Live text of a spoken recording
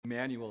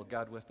Emmanuel,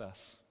 God with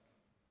us.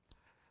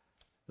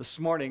 This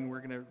morning, we're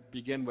going to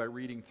begin by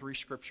reading 3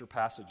 scripture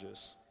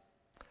passages.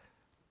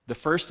 The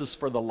first is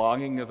for the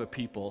longing of a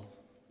people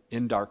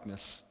in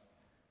darkness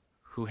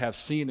who have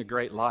seen a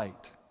great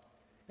light,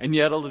 and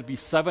yet it'll be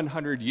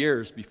 700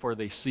 years before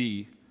they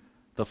see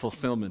the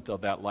fulfillment of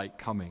that light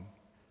coming.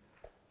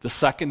 The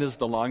second is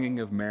the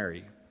longing of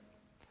Mary,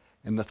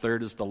 and the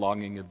third is the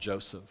longing of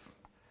Joseph.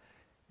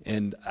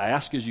 And I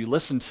ask as you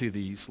listen to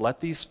these, let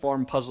these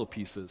form puzzle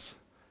pieces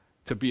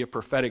to be a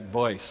prophetic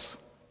voice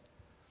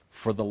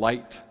for the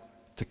light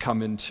to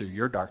come into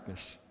your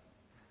darkness,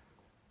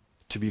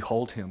 to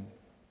behold him,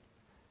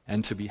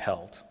 and to be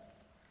held.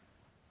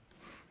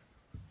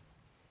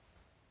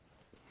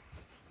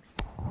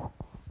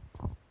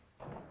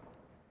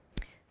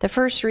 The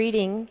first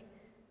reading,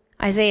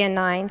 Isaiah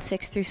 9,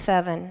 6 through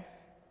 7.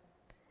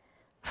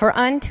 For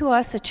unto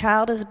us a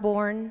child is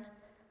born,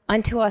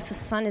 unto us a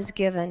son is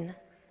given.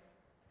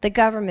 The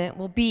government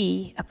will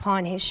be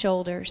upon his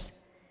shoulders,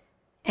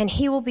 and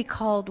he will be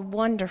called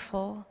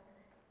Wonderful,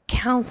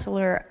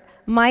 Counselor,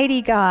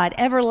 Mighty God,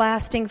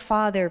 Everlasting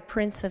Father,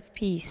 Prince of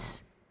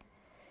Peace.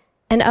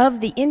 And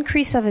of the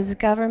increase of his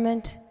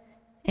government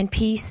and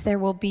peace there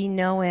will be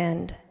no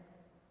end.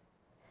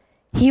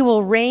 He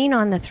will reign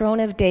on the throne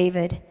of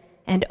David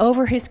and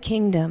over his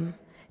kingdom,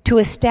 to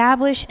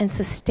establish and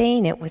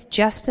sustain it with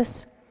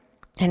justice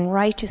and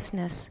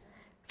righteousness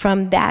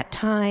from that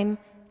time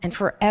and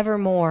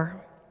forevermore.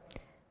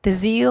 The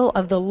zeal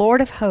of the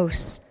Lord of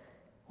hosts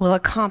will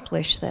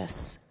accomplish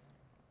this.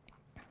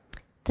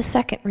 The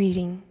second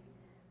reading,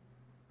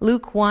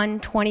 Luke 1,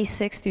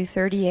 26 through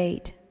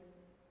 38.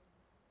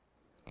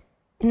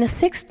 In the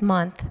 6th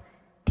month,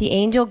 the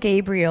angel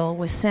Gabriel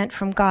was sent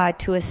from God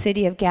to a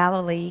city of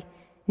Galilee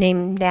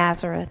named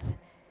Nazareth,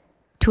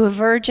 to a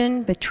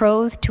virgin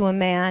betrothed to a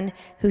man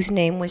whose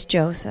name was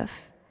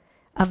Joseph,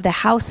 of the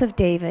house of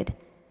David,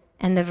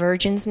 and the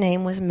virgin's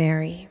name was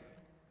Mary.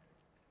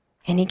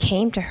 And he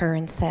came to her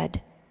and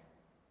said,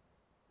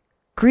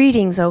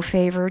 Greetings, O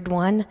favored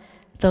one,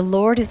 the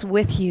Lord is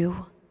with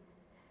you.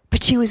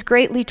 But she was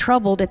greatly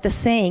troubled at the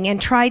saying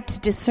and tried to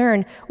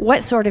discern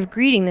what sort of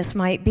greeting this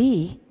might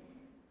be.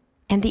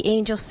 And the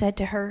angel said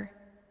to her,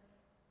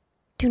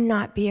 Do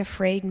not be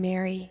afraid,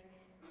 Mary,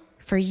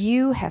 for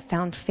you have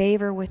found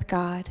favor with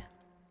God.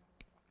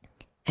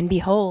 And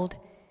behold,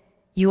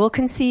 you will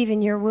conceive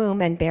in your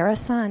womb and bear a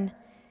son,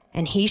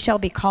 and he shall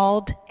be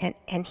called,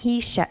 and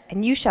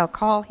you shall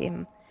call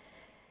him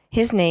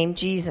his name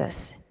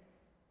Jesus.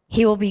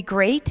 He will be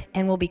great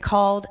and will be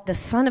called the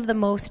Son of the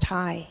Most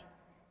High,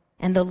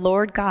 and the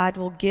Lord God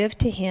will give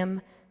to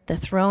him the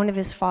throne of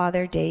his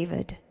father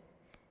David,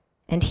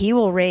 and he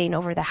will reign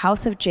over the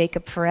house of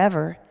Jacob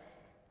forever,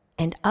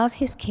 and of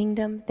his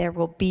kingdom there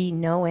will be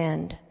no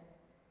end.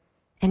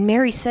 And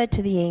Mary said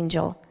to the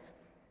angel,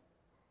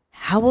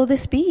 How will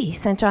this be,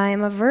 since I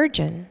am a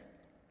virgin?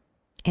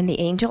 And the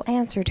angel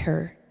answered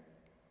her,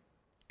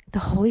 The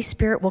Holy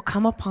Spirit will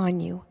come upon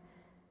you,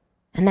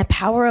 and the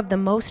power of the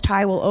Most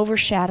High will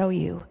overshadow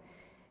you.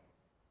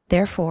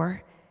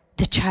 Therefore,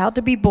 the child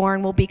to be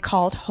born will be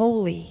called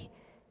Holy,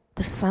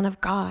 the Son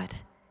of God.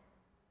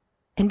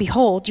 And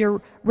behold,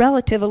 your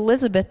relative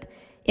Elizabeth,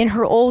 in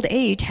her old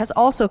age, has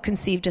also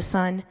conceived a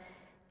son,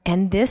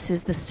 and this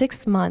is the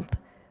 6th month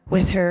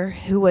with her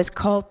who was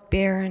called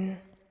barren.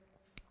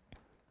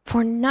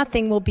 For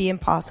nothing will be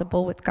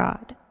impossible with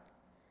God.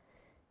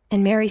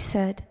 And Mary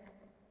said,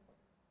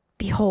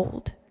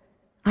 Behold,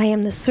 I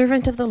am the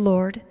servant of the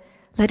Lord.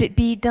 Let it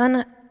be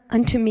done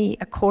unto me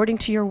according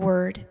to your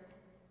word.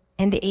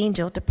 And the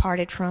angel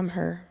departed from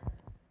her.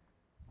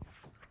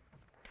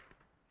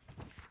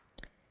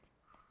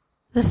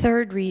 The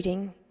third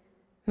reading,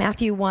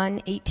 Matthew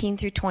 1, 18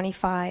 through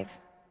 25.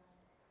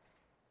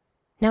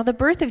 Now the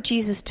birth of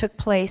Jesus took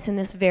place in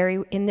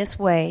this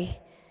way.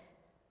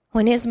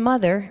 When his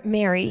mother,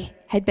 Mary,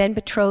 had been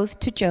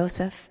betrothed to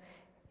Joseph,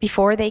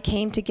 before they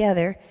came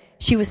together,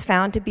 she was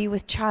found to be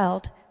with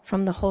child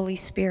from the Holy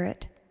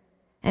Spirit.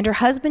 And her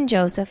husband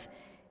Joseph,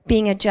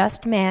 being a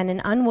just man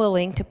and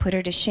unwilling to put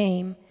her to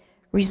shame,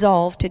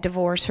 resolved to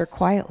divorce her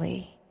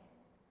quietly.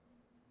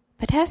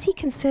 But as he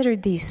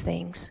considered these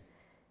things,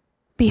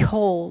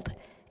 behold,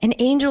 an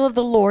angel of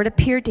the Lord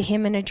appeared to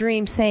him in a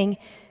dream, saying,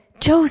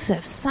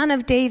 Joseph, son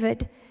of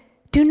David,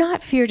 do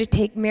not fear to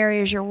take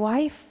Mary as your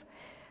wife,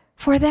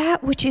 for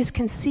that which is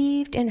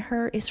conceived in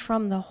her is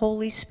from the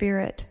Holy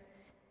Spirit.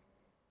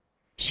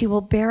 She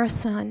will bear a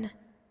son,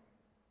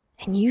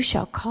 and you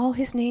shall call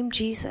his name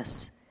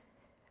Jesus,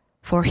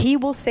 for he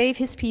will save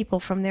his people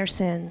from their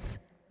sins.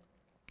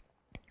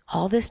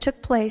 All this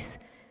took place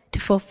to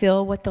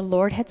fulfill what the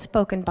Lord had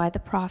spoken by the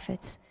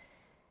prophets.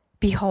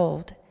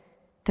 Behold,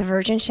 the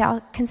virgin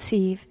shall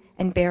conceive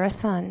and bear a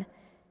son,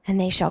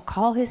 and they shall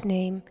call his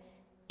name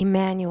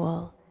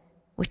Emmanuel,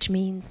 which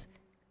means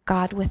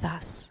God with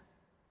us.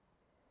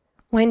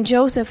 When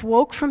Joseph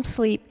woke from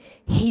sleep,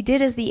 he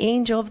did as the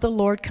angel of the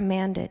Lord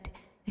commanded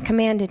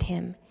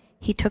him.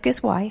 He took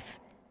his wife,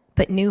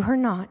 but knew her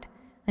not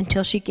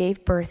until she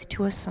gave birth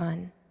to a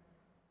son.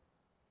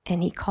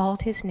 And he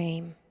called his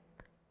name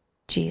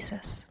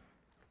Jesus.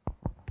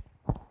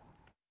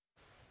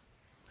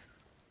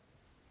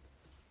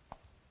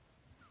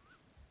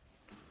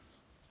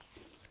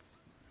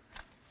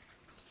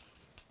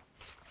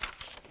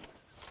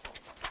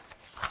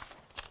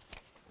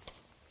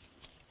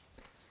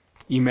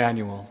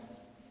 Emmanuel,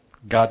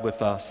 God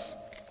with us.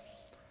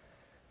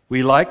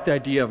 We like the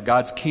idea of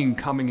God's king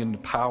coming into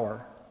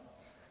power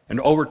and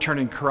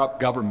overturning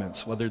corrupt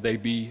governments, whether they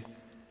be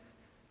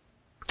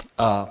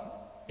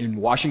in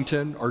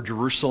Washington or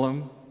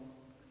Jerusalem.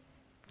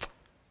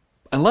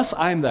 Unless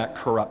I'm that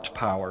corrupt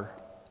power,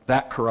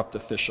 that corrupt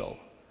official,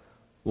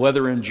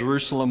 whether in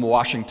Jerusalem,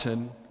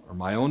 Washington, or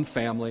my own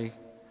family,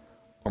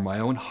 or my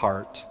own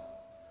heart,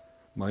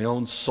 my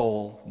own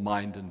soul,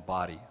 mind, and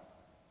body.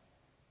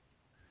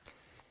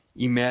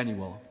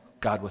 Emmanuel,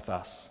 God with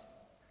us.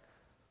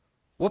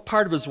 What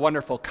part of his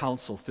wonderful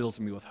counsel fills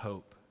me with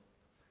hope?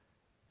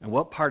 And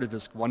what part of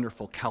his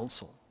wonderful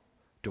counsel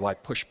do I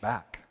push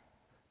back?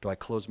 Do I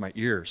close my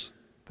ears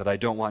that I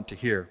don't want to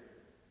hear?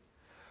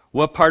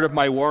 What part of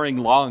my warring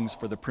longs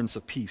for the Prince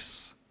of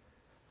Peace?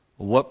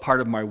 What part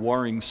of my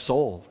warring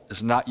soul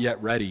is not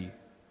yet ready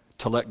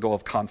to let go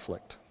of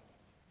conflict?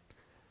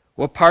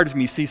 What part of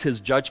me sees his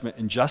judgment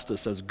and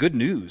justice as good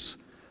news,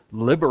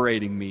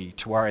 liberating me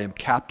to where I am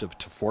captive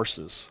to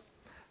forces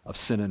of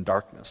sin and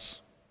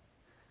darkness?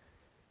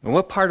 And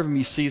what part of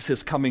me sees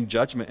his coming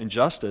judgment and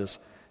justice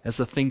as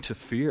a thing to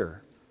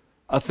fear,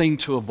 a thing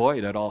to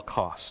avoid at all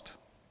cost?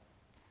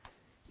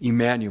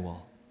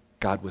 Emmanuel,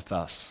 God with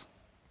us.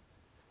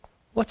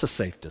 What's a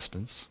safe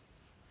distance?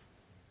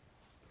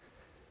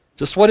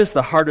 Just what is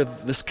the heart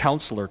of this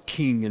counselor,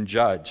 king, and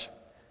judge?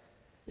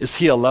 Is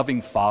he a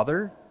loving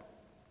father,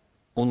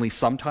 only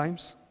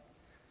sometimes?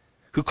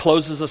 Who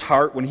closes his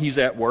heart when he's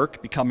at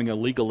work, becoming a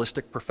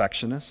legalistic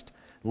perfectionist,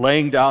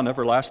 laying down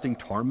everlasting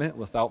torment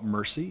without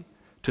mercy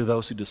to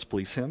those who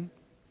displease him?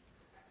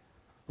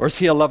 Or is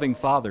he a loving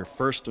father,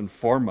 first and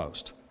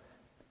foremost,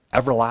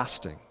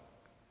 everlasting,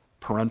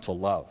 parental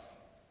love,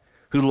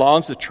 who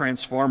longs to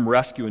transform,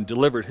 rescue, and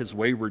deliver his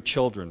wayward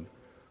children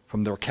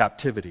from their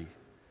captivity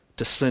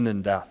to sin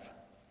and death?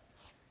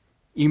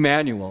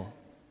 Emmanuel,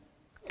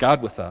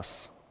 God with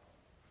us.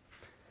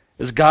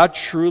 Is God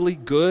truly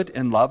good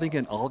and loving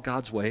in all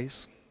God's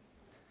ways?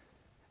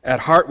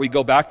 At heart, we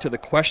go back to the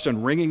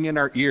question ringing in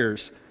our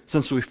ears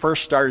since we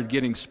first started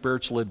getting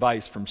spiritual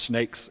advice from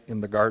snakes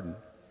in the garden.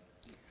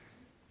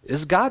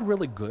 Is God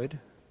really good?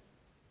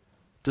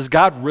 Does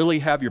God really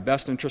have your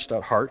best interest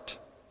at heart?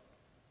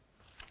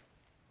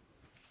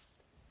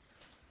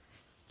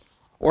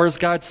 Or is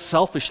God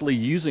selfishly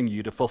using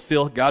you to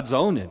fulfill God's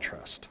own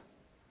interest?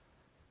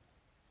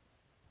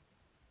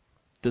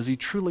 Does he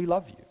truly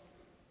love you?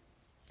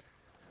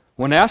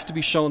 When asked to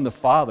be shown the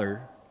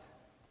Father,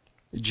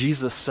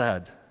 Jesus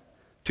said,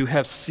 to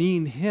have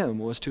seen him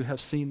was to have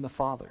seen the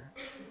Father.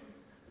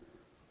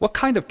 What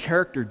kind of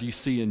character do you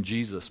see in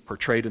Jesus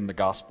portrayed in the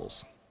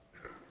Gospels?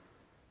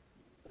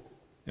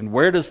 And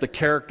where does the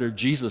character of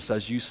Jesus,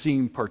 as you see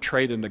him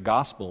portrayed in the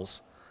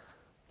Gospels,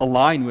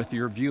 align with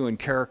your view and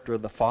character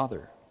of the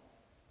Father?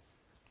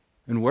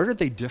 And where did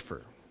they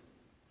differ?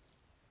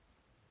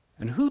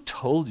 And who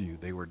told you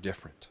they were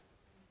different?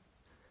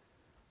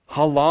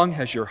 How long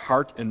has your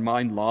heart and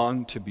mind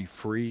longed to be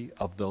free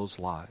of those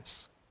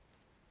lies?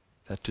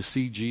 That to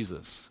see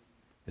Jesus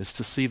is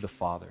to see the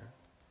Father,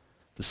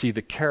 to see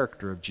the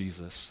character of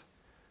Jesus,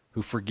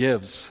 who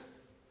forgives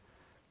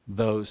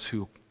those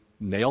who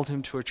nailed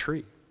him to a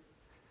tree,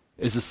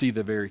 is to see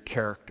the very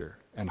character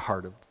and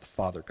heart of the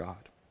Father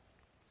God.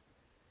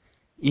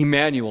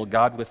 Emmanuel,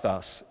 God with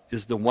us,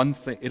 is the one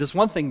thing. It is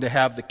one thing to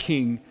have the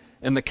king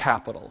in the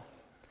capital.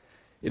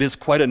 It is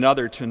quite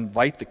another to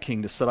invite the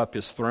king to set up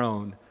his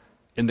throne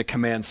in the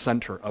command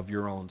center of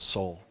your own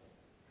soul.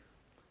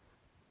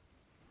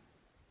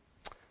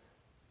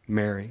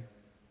 Mary,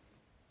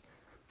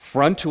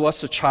 for unto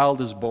us a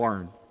child is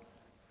born.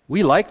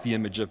 We like the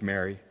image of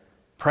Mary,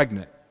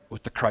 pregnant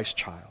with the Christ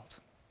child.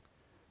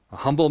 A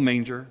humble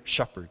manger,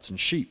 shepherds, and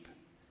sheep.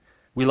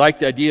 We like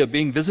the idea of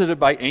being visited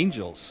by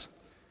angels.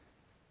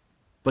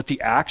 But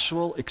the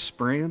actual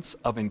experience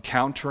of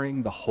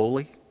encountering the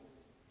holy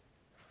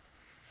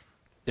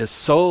is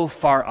so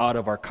far out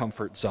of our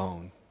comfort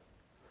zone,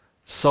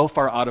 so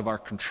far out of our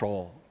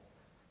control,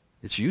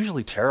 it's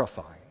usually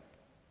terrifying.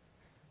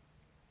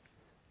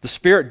 The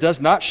Spirit does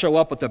not show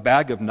up with a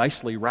bag of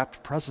nicely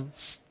wrapped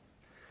presents.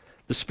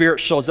 The Spirit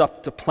shows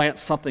up to plant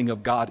something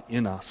of God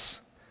in us,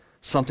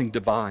 something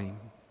divine,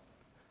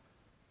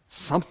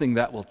 something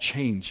that will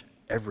change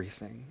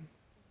everything.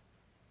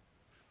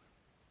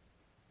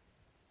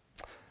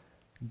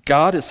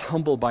 God is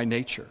humble by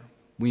nature.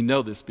 We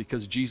know this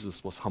because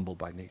Jesus was humble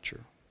by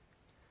nature.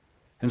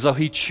 And so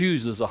he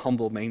chooses a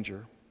humble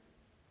manger.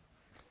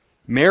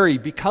 Mary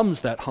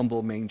becomes that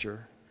humble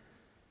manger.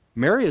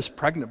 Mary is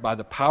pregnant by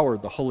the power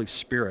of the Holy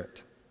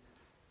Spirit.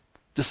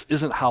 This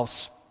isn't how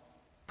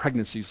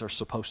pregnancies are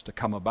supposed to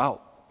come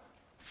about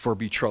for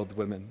betrothed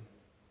women.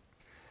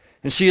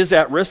 And she is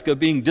at risk of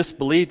being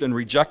disbelieved and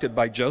rejected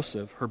by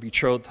Joseph, her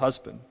betrothed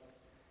husband.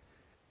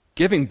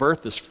 Giving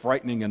birth is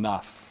frightening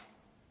enough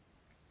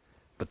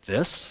But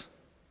this,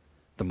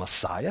 the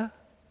Messiah,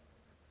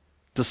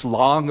 this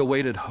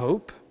long-awaited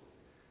hope,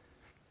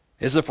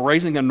 as if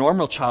raising a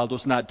normal child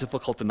was not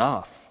difficult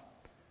enough.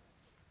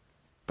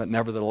 But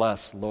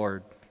nevertheless,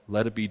 Lord,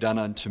 let it be done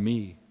unto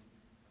me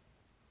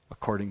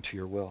according to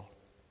your will.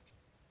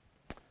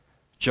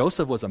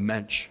 Joseph was a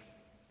mensch,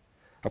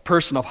 a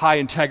person of high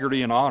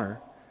integrity and honor.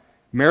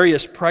 Mary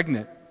is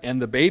pregnant,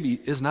 and the baby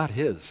is not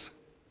his.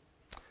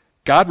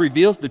 God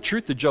reveals the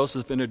truth to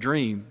Joseph in a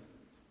dream.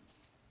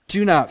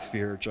 Do not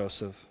fear,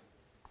 Joseph.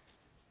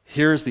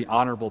 Here is the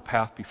honorable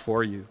path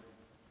before you.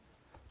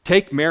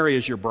 Take Mary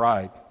as your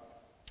bride.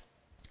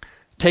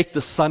 Take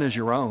the son as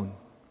your own.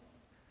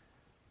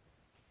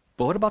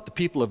 But what about the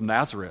people of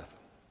Nazareth?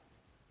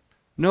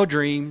 No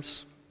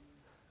dreams,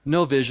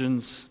 no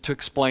visions to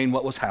explain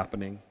what was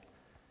happening.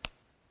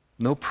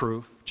 No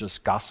proof,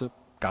 just gossip,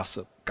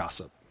 gossip,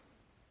 gossip.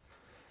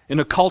 In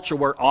a culture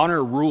where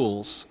honor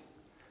rules,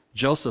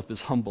 Joseph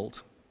is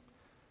humbled.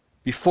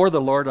 Before the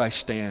Lord I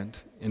stand,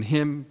 in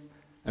him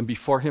and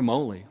before him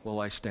only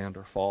will I stand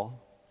or fall.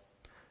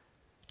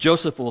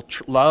 Joseph will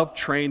love,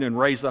 train, and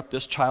raise up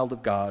this child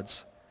of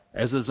God's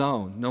as his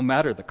own, no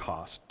matter the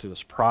cost, to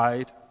his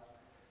pride,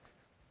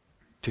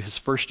 to his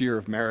first year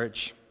of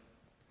marriage,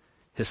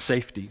 his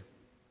safety,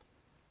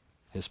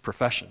 his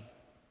profession.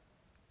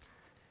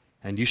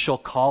 And you shall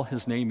call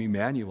his name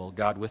Emmanuel,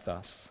 God with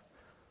us.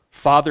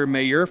 Father,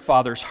 may your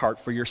Father's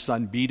heart for your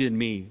Son beat in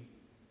me.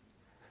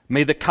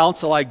 May the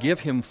counsel I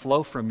give him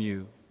flow from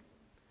you.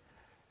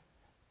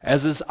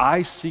 As his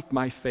eyes seek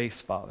my face,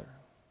 Father,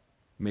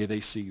 may they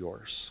see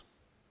yours.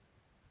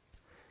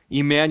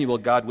 Emmanuel,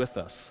 God with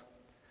us.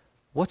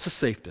 What's a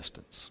safe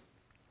distance?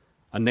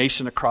 A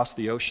nation across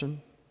the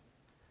ocean?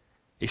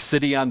 A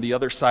city on the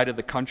other side of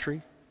the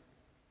country?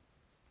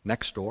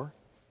 Next door?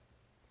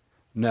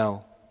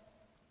 No.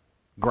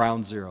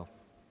 Ground zero.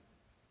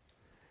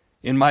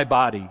 In my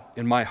body,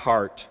 in my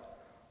heart,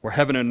 where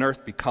heaven and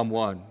earth become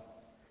one,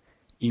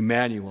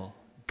 Emmanuel,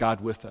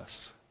 God with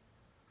us.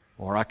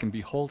 Or I can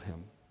behold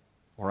him,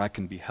 or I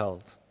can be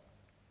held.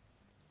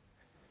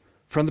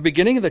 From the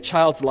beginning of the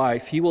child's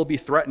life, he will be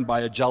threatened by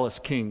a jealous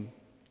king.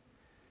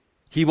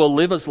 He will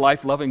live his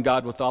life loving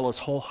God with all his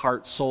whole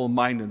heart, soul,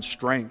 mind, and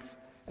strength,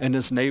 and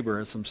his neighbor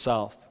as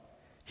himself.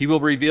 He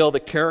will reveal the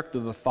character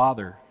of the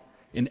Father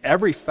in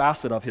every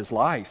facet of his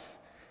life.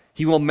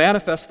 He will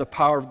manifest the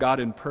power of God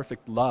in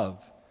perfect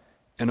love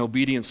and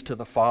obedience to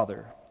the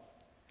Father.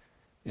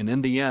 And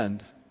in the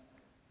end,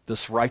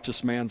 this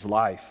righteous man's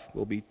life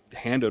will be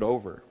handed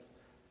over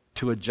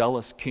to a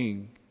jealous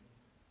king,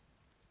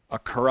 a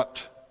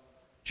corrupt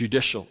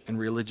judicial and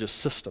religious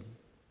system.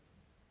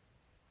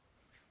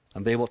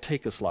 And they will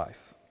take his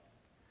life.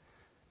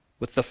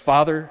 With the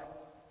Father,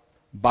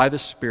 by the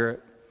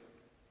Spirit,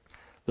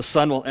 the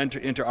Son will enter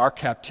into our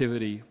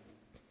captivity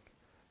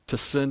to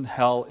sin,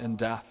 hell, and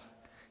death.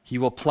 He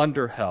will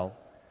plunder hell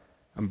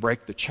and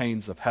break the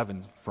chains of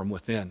heaven from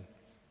within.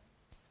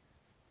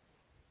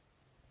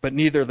 But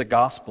neither the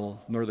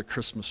gospel nor the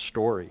Christmas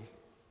story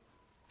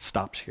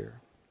stops here.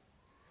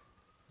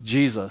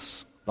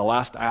 Jesus, the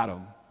last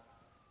Adam,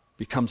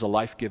 becomes a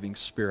life-giving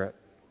Spirit.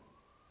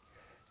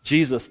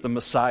 Jesus, the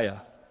Messiah,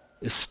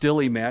 is still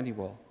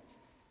Emmanuel.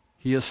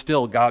 He is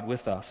still God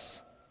with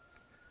us.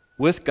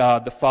 With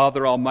God, the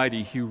Father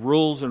Almighty, He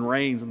rules and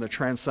reigns in the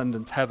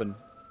transcendent heaven.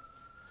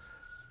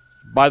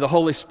 By the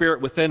Holy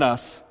Spirit within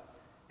us,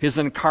 His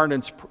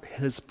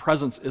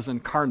presence is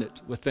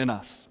incarnate within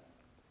us.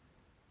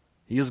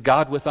 He is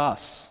God with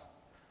us.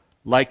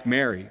 Like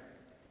Mary,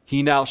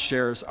 He now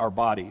shares our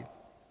body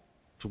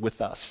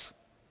with us.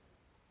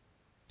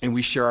 And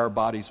we share our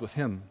bodies with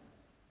Him.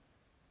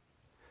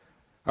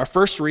 Our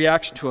first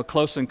reaction to a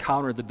close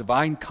encounter of the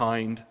divine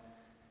kind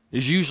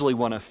is usually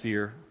one of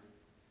fear.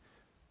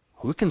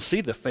 Who can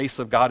see the face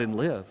of God and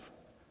live?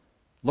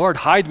 Lord,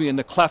 hide me in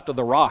the cleft of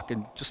the rock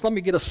and just let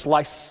me get a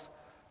slice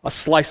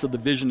of the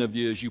vision of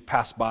you as you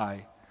pass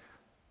by.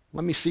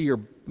 Let me see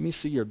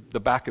the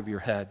back of your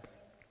head.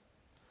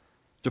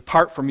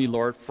 Depart from me,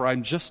 Lord, for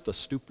I'm just a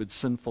stupid,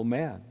 sinful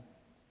man.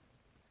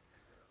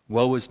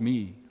 Woe is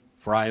me,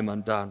 for I am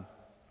undone.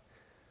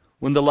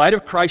 When the light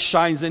of Christ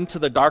shines into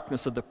the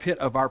darkness of the pit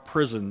of our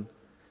prison,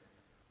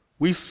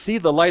 we see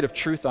the light of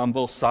truth on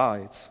both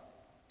sides.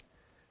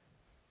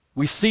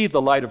 We see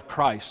the light of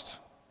Christ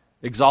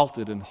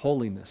exalted in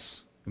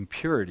holiness and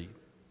purity.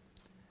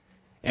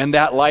 And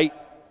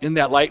in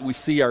that light we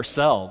see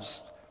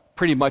ourselves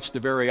pretty much the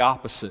very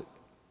opposite.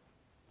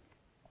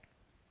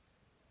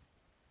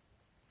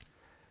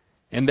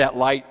 And that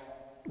light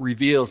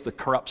reveals the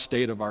corrupt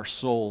state of our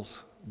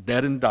souls,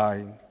 dead and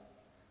dying.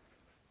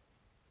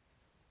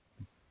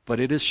 But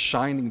it is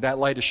shining, that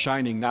light is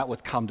shining not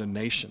with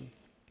condemnation,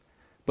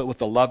 but with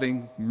the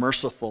loving,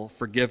 merciful,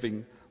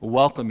 forgiving,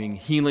 welcoming,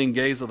 healing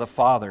gaze of the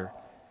Father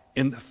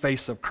in the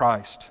face of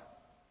Christ.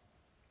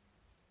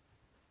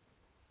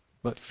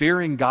 But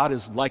fearing God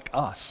is like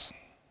us.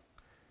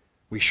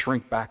 We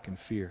shrink back in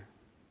fear.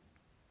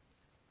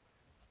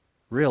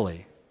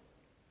 Really?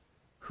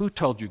 Who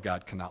told you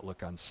God cannot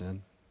look on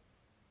sin?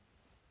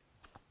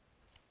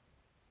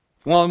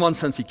 Well, in one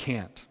sense, he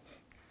can't.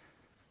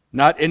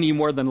 Not any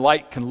more than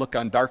light can look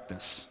on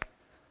darkness.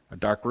 A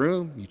dark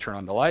room, you turn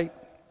on the light,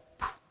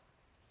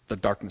 the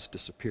darkness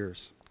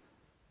disappears.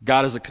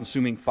 God is a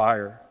consuming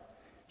fire.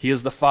 He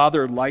is the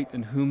Father of light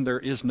in whom there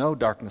is no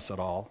darkness at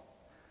all.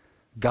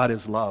 God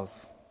is love.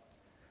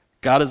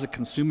 God is a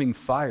consuming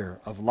fire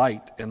of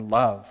light and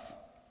love,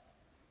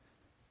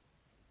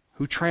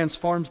 who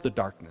transforms the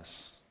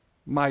darkness,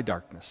 my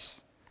darkness,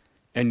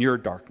 and your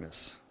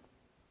darkness,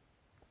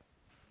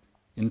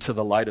 into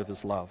the light of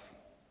his love.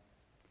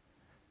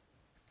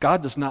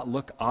 God does not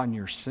look on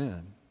your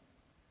sin.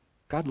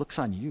 God looks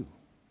on you,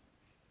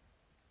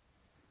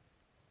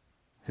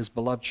 his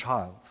beloved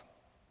child.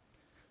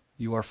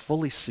 You are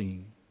fully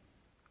seen,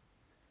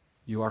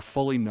 you are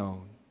fully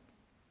known,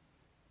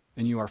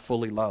 and you are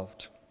fully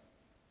loved.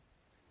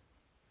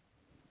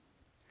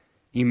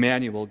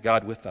 Emmanuel,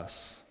 God with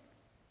us.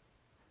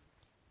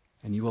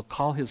 And you will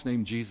call his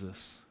name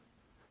Jesus,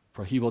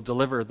 for he will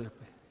deliver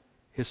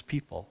his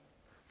people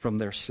from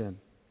their sin.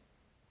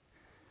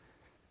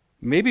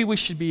 Maybe we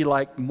should be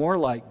more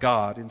like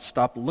God and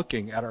stop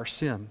looking at our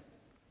sin.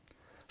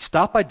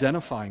 Stop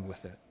identifying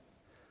with it.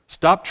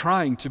 Stop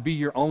trying to be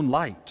your own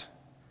light.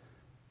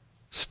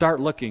 Start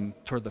looking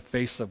toward the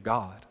face of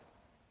God.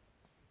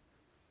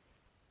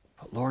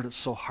 But Lord, it's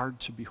so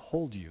hard to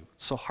behold you.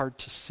 It's so hard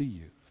to see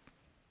you.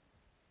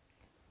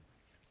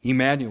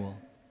 Emmanuel,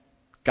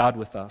 God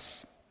with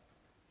us.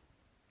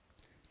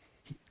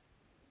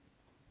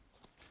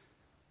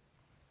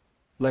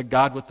 Let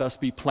God with us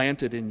be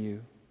planted in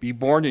you, be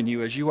born in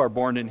you as you are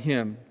born in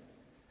him,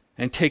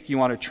 and take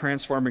you on a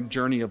transforming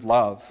journey of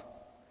love,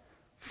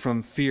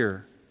 from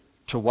fear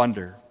to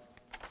wonder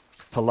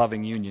to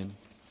loving union.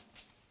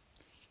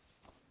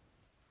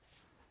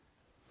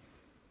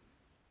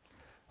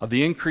 Of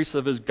the increase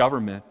of his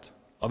government,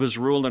 of his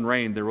rule and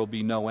reign, there will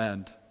be no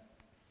end,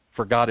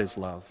 for God is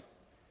love.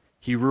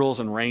 He rules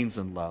and reigns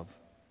in love.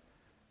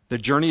 The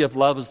journey of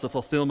love is the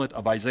fulfillment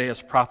of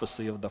Isaiah's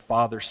prophecy of the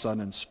Father,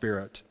 Son, and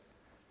Spirit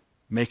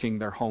making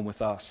their home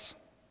with us.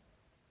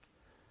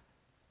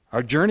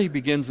 Our journey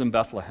begins in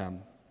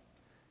Bethlehem,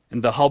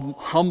 in the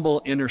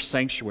humble inner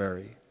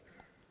sanctuary,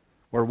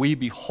 where we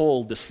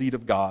behold the seed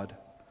of God,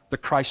 the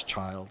Christ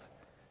child,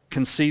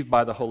 conceived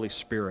by the Holy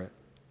Spirit,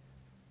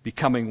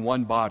 becoming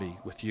one body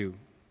with you.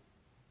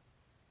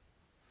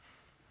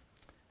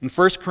 In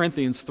 1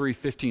 Corinthians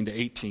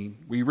 3:15-18,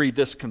 we read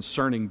this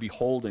concerning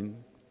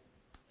beholding.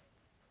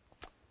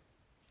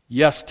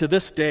 Yes, to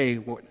this day,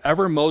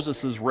 whenever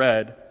Moses is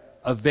read,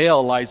 a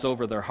veil lies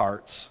over their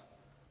hearts.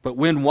 But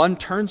when one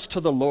turns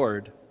to the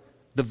Lord,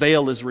 the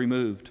veil is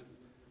removed.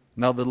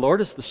 Now the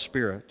Lord is the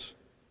Spirit.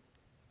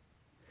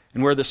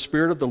 And where the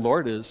Spirit of the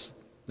Lord is,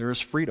 there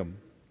is freedom.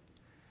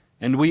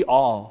 And we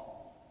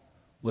all,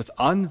 with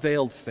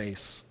unveiled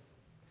face,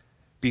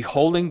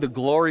 beholding the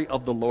glory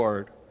of the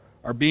Lord,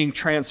 are being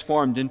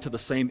transformed into the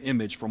same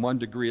image from one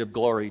degree of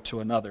glory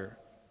to another.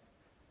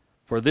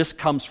 For this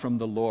comes from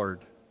the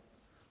Lord,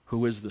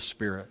 who is the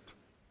Spirit.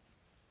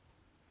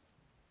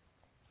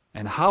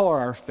 And how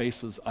are our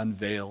faces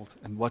unveiled,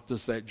 and what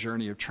does that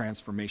journey of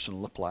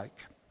transformation look like?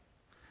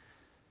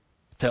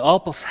 To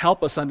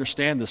help us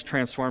understand this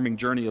transforming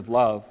journey of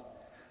love,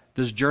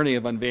 this journey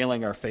of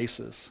unveiling our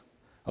faces,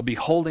 of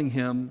beholding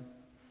him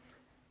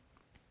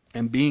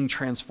and being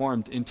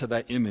transformed into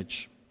that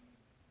image,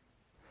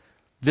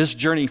 this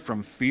journey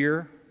from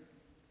fear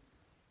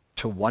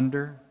to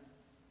wonder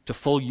to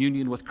full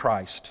union with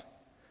Christ,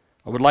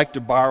 I would like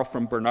to borrow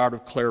from Bernard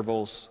of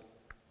Clairvaux's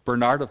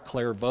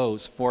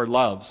 4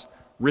 Loves,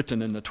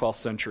 written in the 12th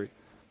century.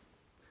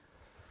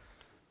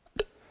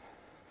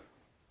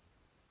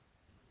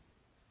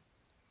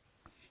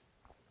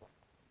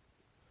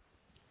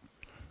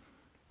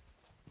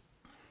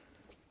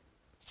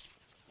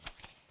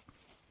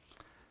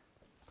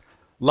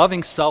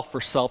 Loving self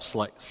for self's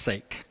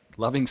sake.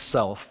 Loving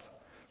self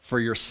for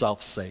your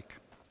self's sake.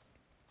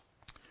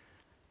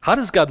 How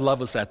does God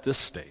love us at this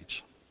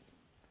stage?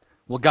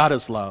 Well, God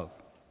is love.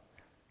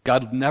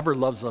 God never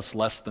loves us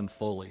less than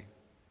fully.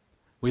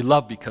 We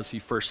love because he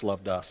first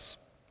loved us.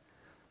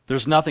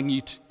 There's nothing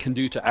you can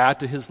do to add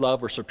to his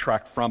love or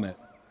subtract from it.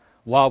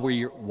 While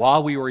we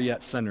were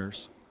yet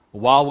sinners,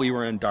 while we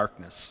were in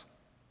darkness,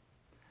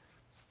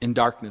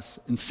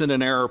 in sin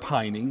and error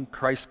pining,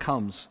 Christ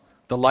comes,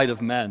 the light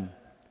of men,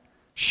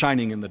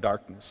 shining in the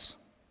darkness.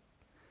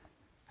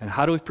 And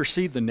how do we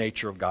perceive the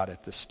nature of God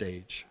at this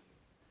stage?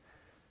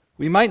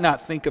 We might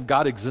not think of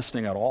God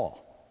existing at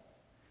all.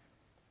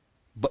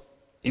 But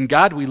in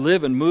God we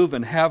live and move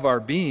and have our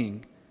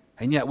being,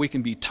 and yet we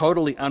can be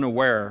totally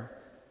unaware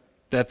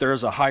that there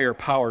is a higher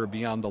power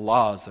beyond the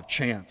laws of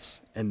chance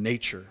and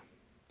nature.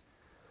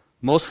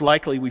 Most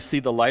likely we see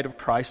the light of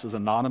Christ as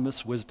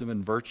anonymous wisdom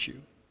and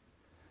virtue.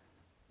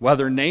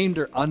 Whether named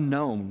or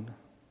unknown,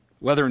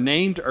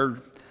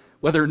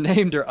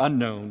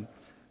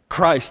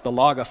 Christ, the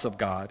Logos of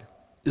God,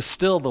 is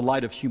still the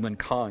light of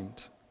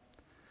humankind.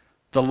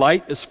 The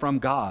light is from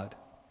God.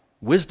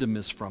 Wisdom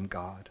is from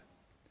God.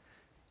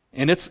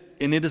 And it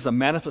is a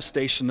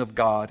manifestation of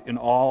God in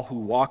all who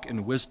walk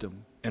in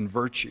wisdom and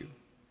virtue.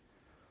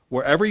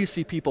 Wherever you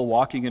see people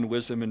walking in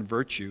wisdom and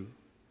virtue,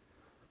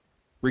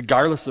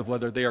 regardless of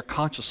whether they are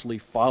consciously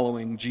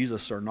following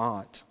Jesus or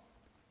not,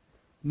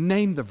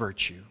 name the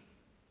virtue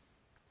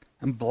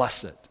and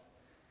bless it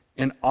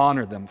and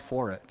honor them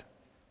for it,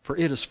 for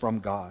it is from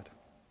God.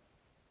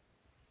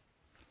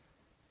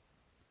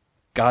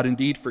 God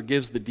indeed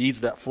forgives the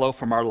deeds that flow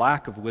from our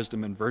lack of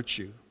wisdom and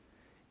virtue,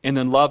 and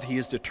in love he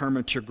is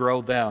determined to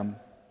grow them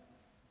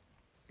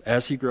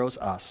as he grows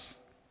us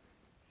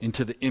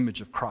into the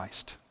image of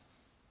Christ.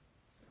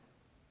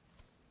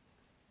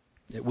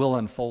 It will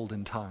unfold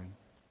in time.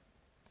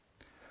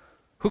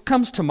 Who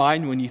comes to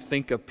mind when you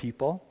think of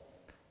people,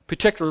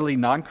 particularly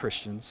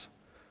non-Christians,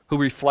 who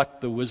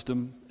reflect the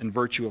wisdom and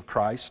virtue of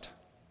Christ?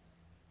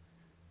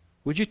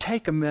 Would you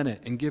take a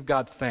minute and give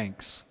God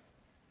thanks?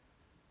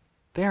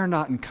 They are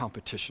not in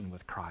competition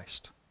with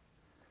Christ.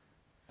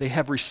 They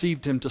have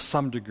received him to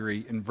some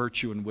degree in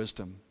virtue and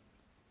wisdom,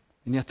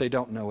 and yet they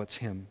don't know it's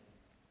him.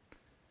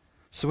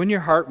 So in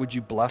your heart, would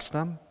you bless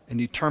them and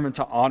determine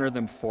to honor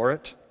them for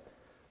it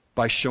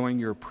by showing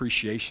your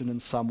appreciation in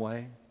some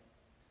way?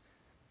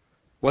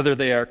 Whether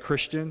they are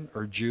Christian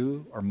or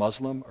Jew or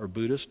Muslim or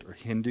Buddhist or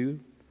Hindu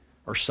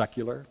or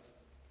secular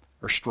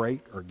or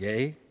straight or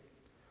gay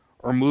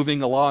or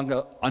moving along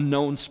an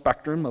unknown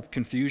spectrum of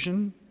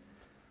confusion,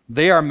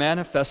 they are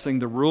manifesting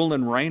the rule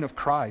and reign of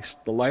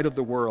Christ, the light of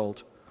the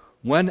world,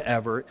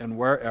 whenever and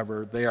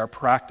wherever they are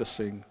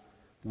practicing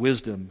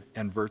wisdom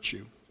and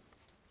virtue.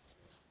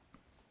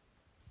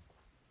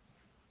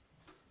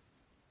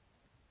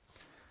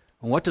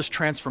 And what does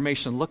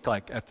transformation look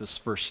like at this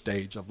first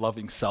stage of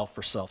loving self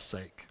for self's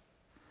sake?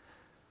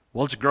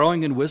 Well, it's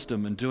growing in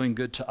wisdom and doing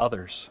good to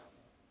others.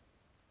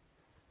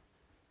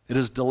 It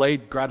is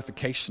delayed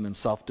gratification and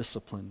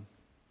self-discipline.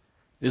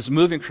 It is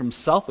moving from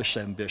selfish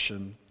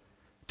ambition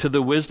to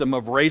the wisdom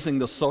of raising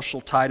the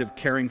social tide of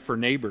caring for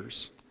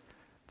neighbors.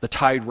 The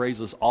tide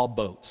raises all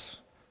boats,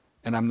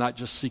 and I'm not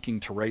just seeking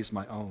to raise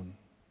my own.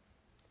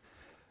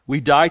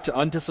 We die to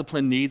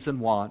undisciplined needs and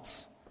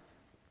wants,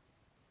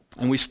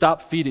 and we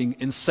stop feeding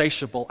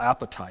insatiable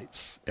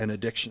appetites and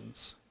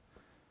addictions.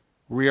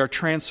 We are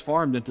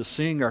transformed into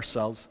seeing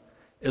ourselves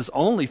as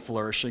only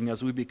flourishing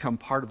as we become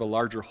part of a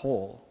larger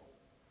whole,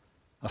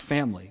 a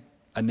family,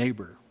 a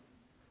neighbor,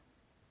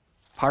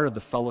 part of the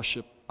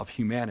fellowship of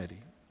humanity.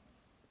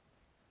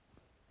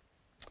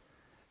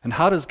 And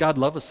how does God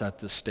love us at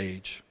this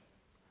stage?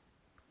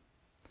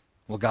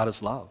 Well, God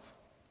is love.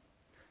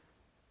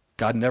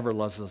 God never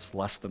loves us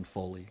less than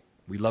fully.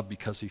 We love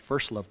because he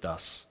first loved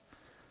us.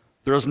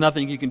 There is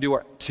nothing you can do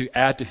to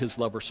add to his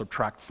love or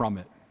subtract from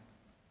it.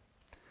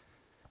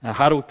 And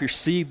how do we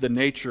perceive the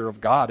nature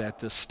of God at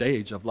this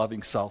stage of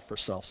loving self for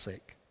self's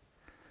sake?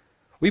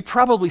 We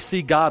probably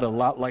see God a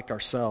lot like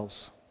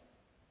ourselves.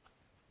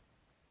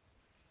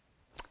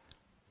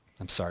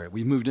 I'm sorry,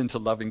 we moved into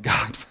loving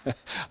God,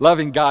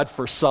 loving God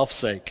for self's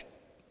sake.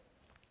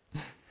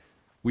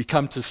 We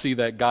come to see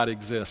that God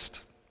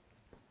exists,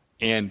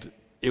 and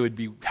it would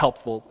be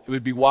helpful, it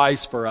would be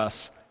wise for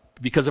us,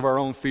 because of our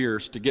own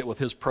fears, to get with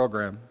his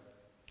program.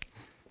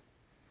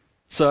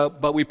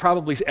 But we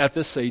probably, at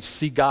this stage,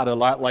 see God a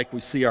lot like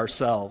we see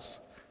ourselves,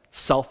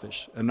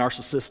 selfish and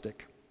narcissistic.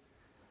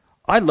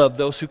 I love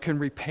those who can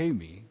repay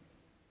me.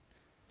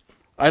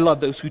 I love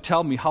those who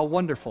tell me how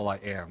wonderful I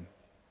am.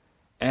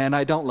 And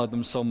I don't love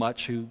them so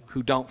much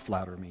who don't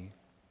flatter me.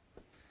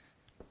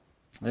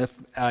 If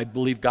I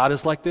believe God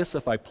is like this,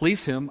 if I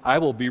please him, I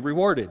will be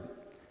rewarded.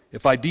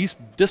 If I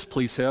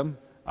displease him,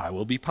 I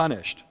will be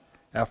punished.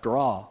 After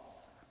all,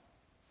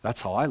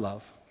 that's how I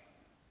love.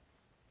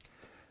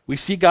 We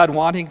see God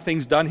wanting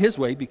things done his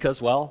way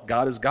because, well,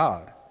 God is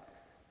God.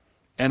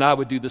 And I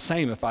would do the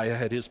same if I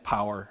had his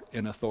power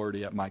and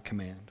authority at my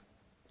command.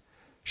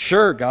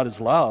 Sure, God is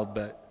love,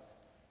 but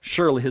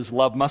surely his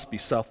love must be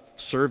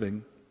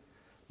self-serving,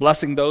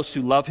 blessing those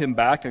who love him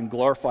back and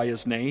glorify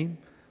his name,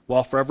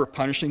 while forever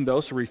punishing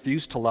those who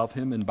refuse to love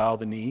him and bow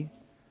the knee.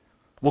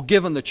 Well,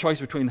 given the choice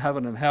between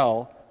heaven and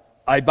hell,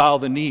 I bow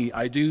the knee.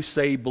 I do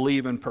say,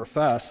 believe, and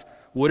profess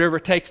whatever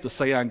it takes to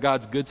say on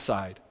God's good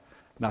side.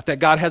 Not that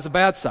God has a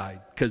bad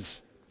side,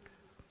 because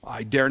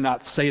I dare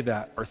not say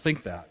that or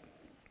think that,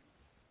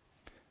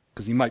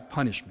 because he might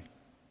punish me.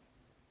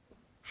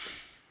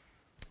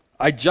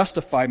 I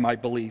justify my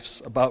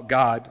beliefs about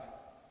God.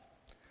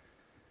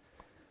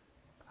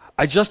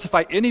 I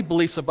justify any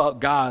beliefs about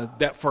God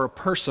that for a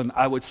person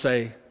I would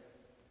say,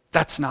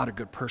 that's not a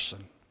good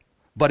person,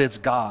 but it's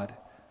God.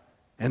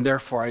 And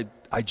therefore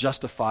I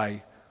justify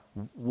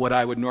what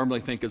I would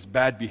normally think is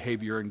bad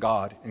behavior in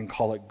God and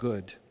call it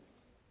good.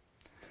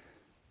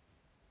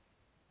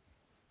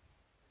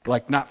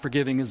 Like not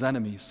forgiving his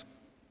enemies.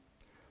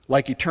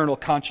 Like eternal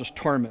conscious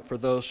torment for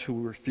those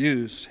who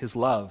refuse his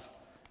love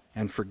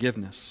and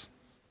forgiveness.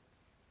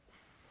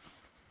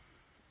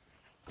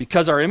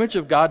 Because our image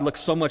of God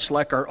looks so much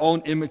like our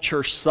own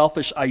immature,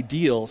 selfish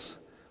ideals,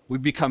 we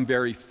become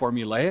very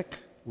formulaic,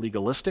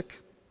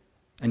 legalistic,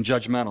 and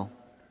judgmental.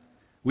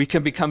 We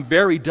can become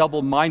very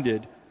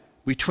double-minded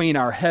between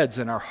our heads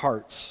and our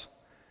hearts,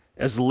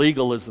 as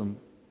legalism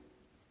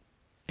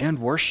and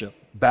worship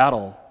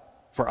battle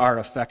for our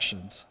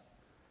affections.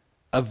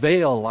 A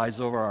veil lies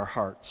over our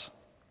hearts.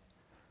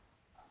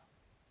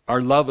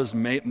 Our love is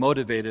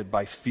motivated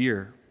by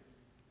fear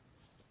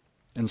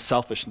and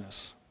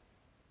selfishness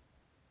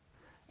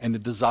and a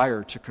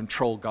desire to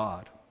control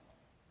God,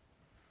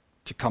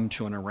 to come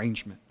to an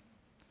arrangement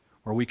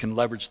where we can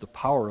leverage the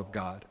power of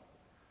God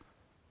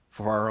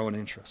for our own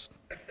interest.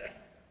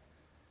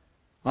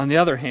 On the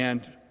other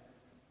hand,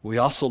 we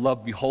also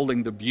love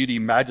beholding the beauty,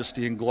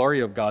 majesty, and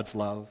glory of God's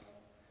love,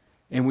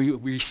 and we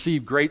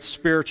receive great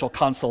spiritual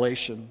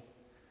consolation.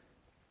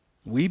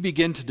 We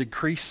begin to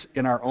decrease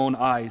in our own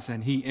eyes,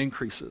 and He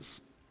increases.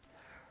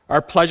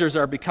 Our pleasures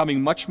are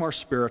becoming much more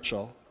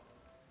spiritual,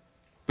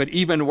 but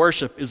even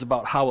worship is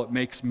about how it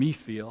makes me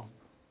feel.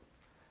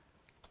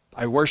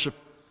 I worship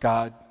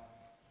God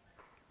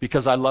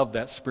because I love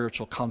that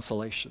spiritual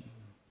consolation.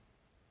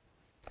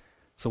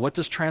 So what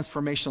does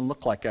transformation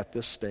look like at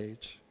this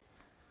stage?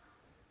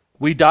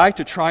 We die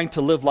to trying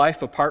to live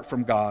life apart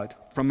from God,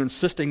 from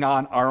insisting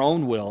on our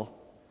own will,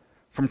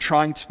 from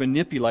trying to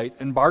manipulate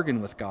and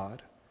bargain with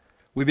God.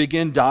 We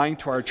begin dying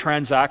to our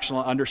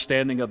transactional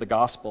understanding of the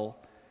gospel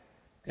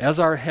as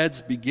our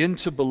heads begin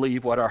to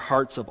believe what our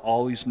hearts have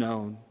always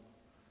known.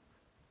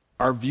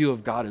 Our view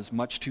of God is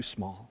much too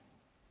small.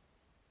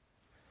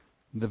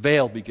 The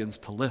veil begins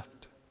to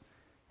lift,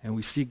 and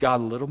we see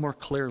God a little more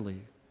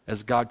clearly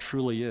as God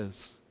truly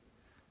is.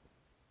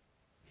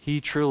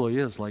 He truly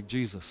is like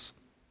Jesus.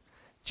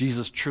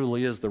 Jesus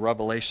truly is the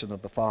revelation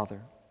of the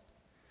Father.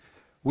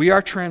 We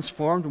are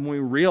transformed when we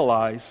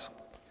realize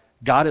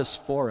God is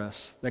for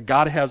us, that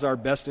God has our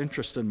best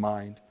interest in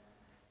mind,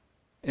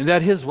 and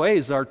that His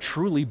ways are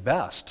truly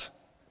best,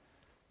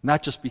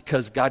 not just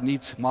because God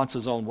wants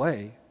His own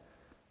way,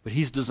 but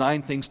He's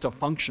designed things to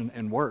function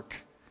and work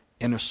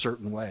in a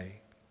certain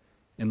way,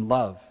 in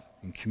love,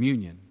 in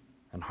communion,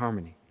 and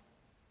harmony.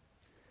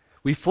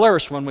 We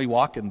flourish when we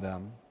walk in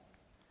them,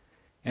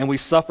 and we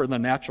suffer the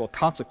natural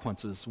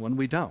consequences when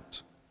we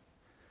don't.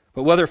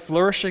 But whether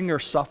flourishing or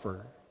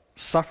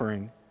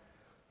suffering,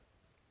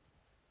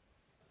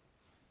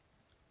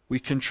 we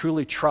can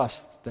truly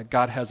trust that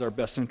God has our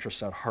best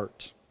interests at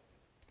heart.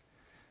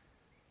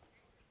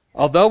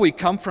 Although we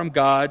come from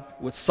God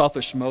with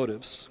selfish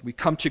motives, we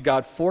come to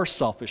God for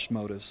selfish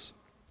motives.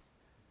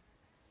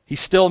 He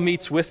still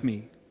meets with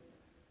me.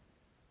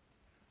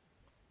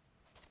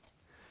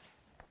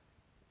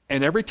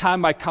 And every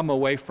time I come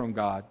away from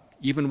God,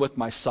 even with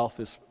my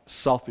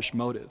selfish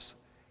motives,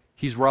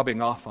 He's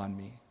rubbing off on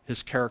me.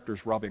 His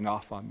character's rubbing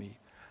off on me.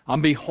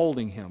 I'm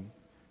beholding Him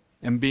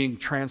and being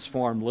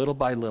transformed little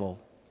by little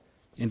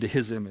into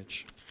His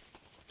image.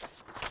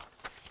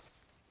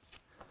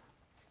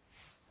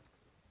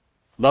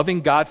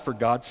 Loving God for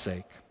God's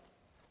sake.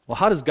 Well,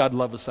 how does God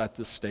love us at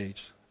this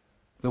stage?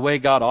 The way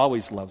God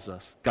always loves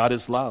us. God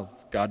is love.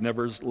 God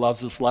never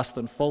loves us less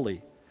than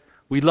fully.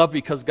 We love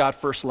because God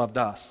first loved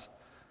us.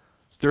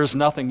 There is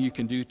nothing you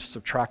can do to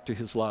subtract to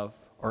His love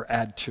or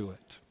add to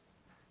it.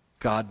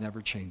 God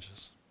never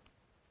changes.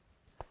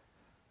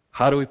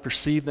 How do we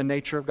perceive the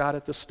nature of God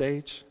at this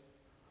stage?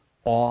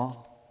 Awe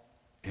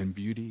and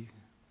beauty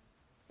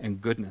and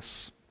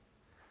goodness.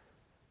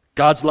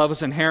 God's love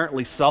is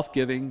inherently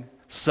self-giving,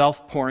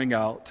 self-pouring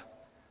out,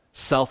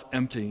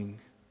 self-emptying,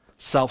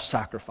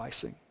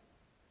 self-sacrificing.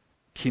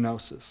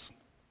 Kenosis.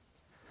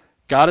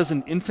 God is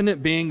an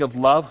infinite being of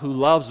love who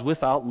loves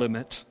without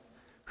limit,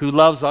 who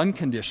loves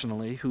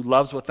unconditionally, who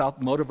loves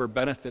without motive or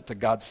benefit to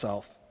God's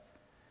self.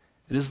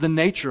 It is the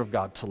nature of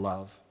God to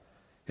love.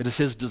 It is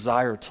His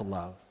desire to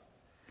love.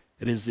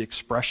 It is the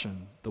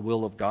expression, the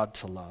will of God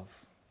to love.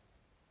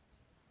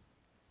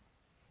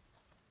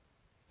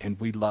 And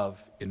we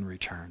love in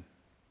return.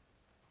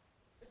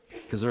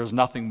 Because there is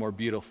nothing more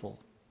beautiful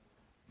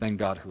than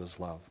God who is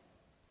love.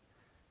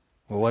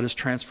 Well, what does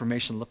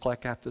transformation look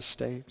like at this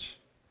stage?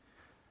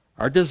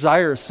 Our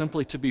desire is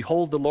simply to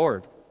behold the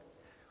Lord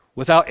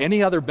without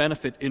any other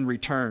benefit in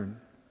return.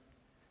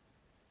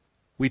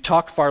 We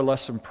talk far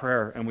less in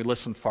prayer and we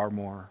listen far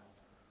more.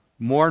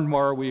 More and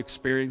more we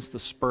experience the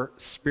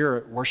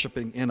Spirit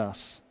worshiping in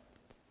us,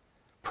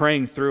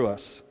 praying through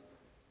us,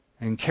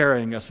 and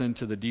carrying us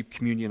into the deep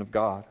communion of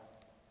God.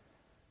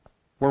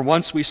 Where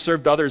once we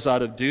served others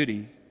out of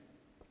duty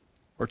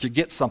or to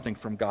get something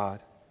from God,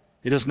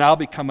 it has now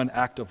become an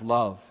act of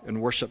love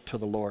and worship to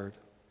the Lord.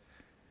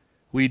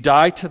 We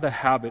die to the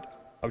habit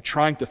of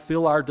trying to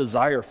fill our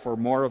desire for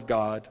more of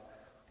God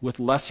with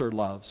lesser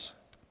loves.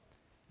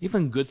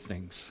 Even good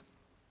things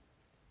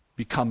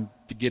become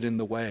to get in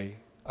the way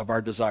of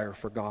our desire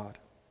for God,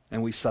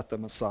 and we set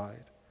them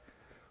aside.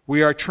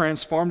 We are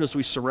transformed as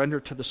we surrender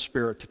to the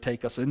Spirit to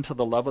take us into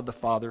the love of the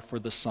Father for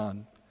the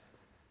Son,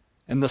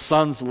 and the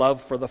Son's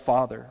love for the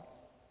Father.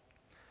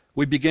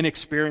 We begin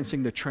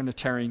experiencing the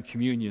Trinitarian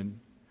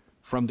communion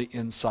from the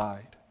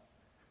inside.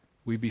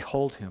 We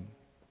behold Him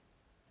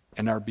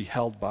and are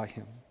beheld by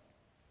Him.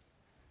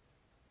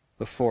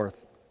 The fourth,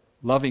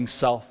 loving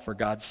self for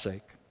God's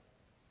sake.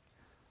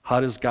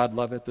 How does God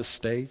love at this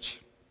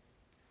stage?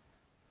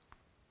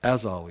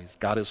 As always,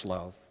 God is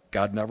love.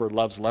 God never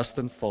loves less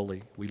than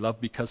fully. We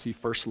love because he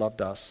first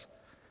loved us.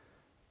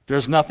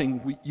 There's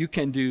nothing you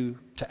can do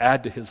to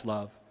add to his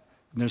love,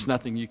 and there's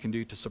nothing you can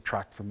do to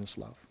subtract from his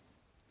love.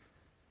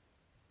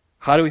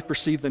 How do we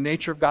perceive the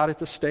nature of God at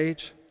this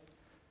stage?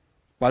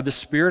 By the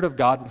Spirit of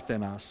God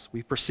within us.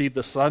 We perceive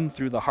the Son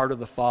through the heart of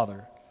the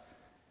Father,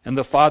 and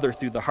the Father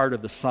through the heart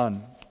of the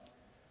Son.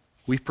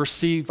 We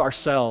perceive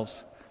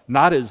ourselves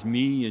not as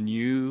me and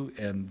you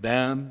and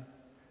them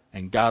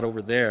and God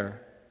over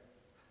there,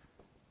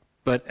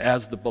 but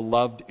as the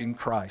beloved in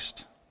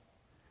Christ,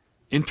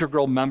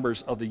 integral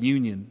members of the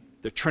union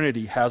the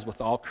Trinity has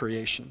with all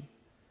creation.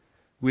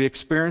 We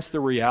experience the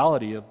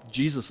reality of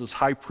Jesus'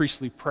 high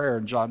priestly prayer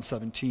in John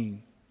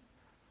 17.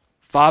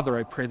 Father,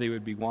 I pray they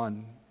would be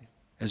one,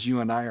 as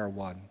you and I are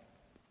one.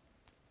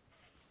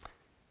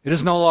 It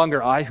is no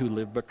longer I who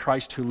live, but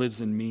Christ who lives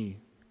in me.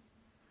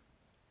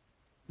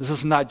 This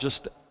is not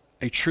just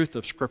a truth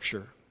of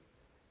Scripture.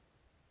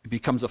 It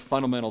becomes a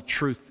fundamental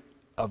truth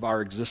of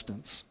our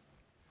existence,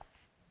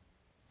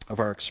 of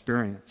our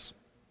experience.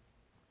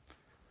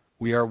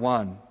 We are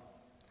one.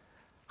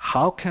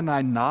 How can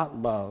I not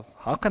love?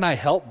 How can I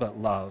help but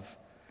love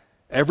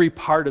every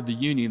part of the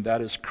union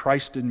that is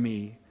Christ in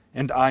me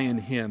and I in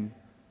him,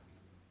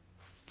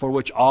 for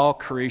which all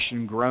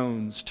creation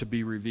groans to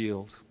be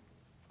revealed?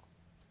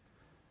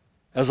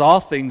 As all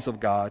things of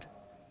God,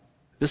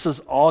 this is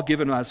all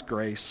given as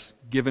grace,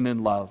 given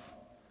in love,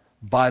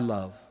 by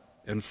love,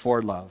 and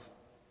for love.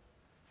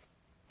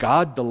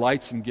 God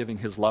delights in giving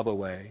his love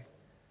away,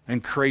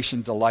 and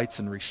creation delights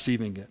in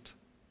receiving it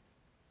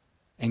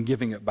and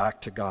giving it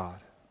back to God.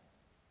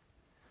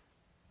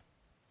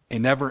 A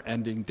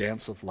never-ending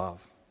dance of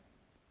love.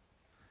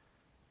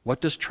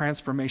 What does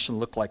transformation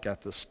look like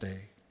at this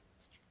stage?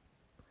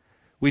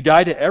 We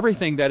die to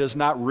everything that is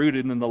not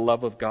rooted in the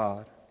love of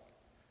God,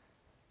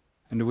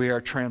 and we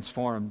are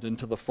transformed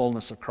into the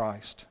fullness of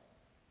Christ.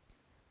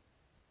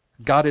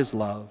 God is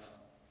love.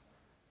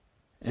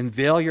 And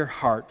veil your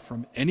heart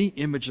from any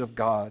image of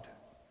God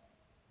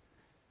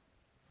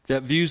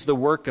that views the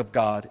work of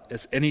God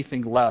as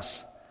anything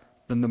less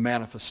than the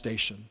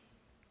manifestation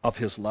of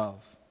his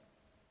love.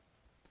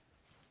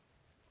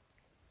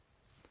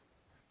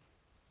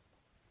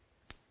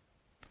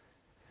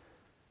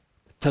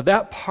 To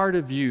that part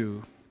of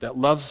you that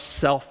loves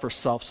self for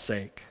self's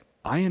sake,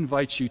 I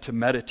invite you to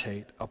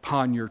meditate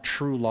upon your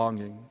true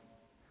longing.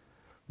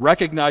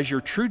 Recognize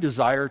your true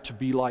desire to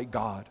be like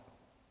God.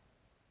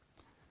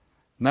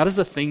 Not as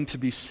a thing to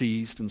be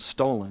seized and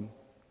stolen,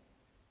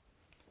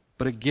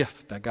 but a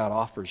gift that God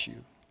offers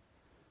you.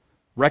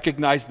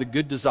 Recognize the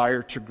good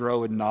desire to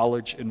grow in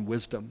knowledge and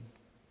wisdom,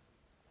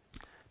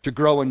 to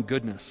grow in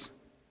goodness,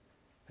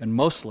 and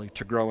mostly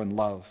to grow in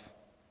love,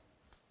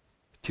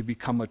 to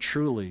become a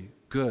truly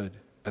good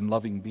and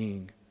loving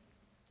being.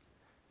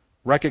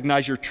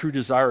 Recognize your true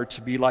desire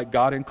to be like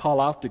God and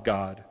call out to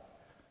God,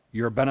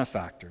 your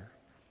benefactor.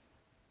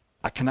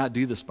 I cannot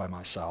do this by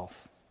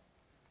myself.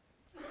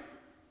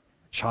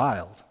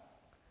 Child,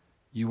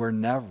 you were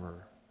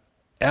never,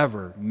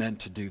 ever meant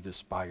to do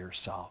this by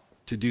yourself,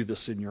 to do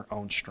this in your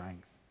own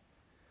strength.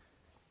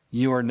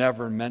 You are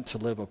never meant to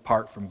live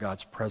apart from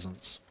God's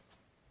presence.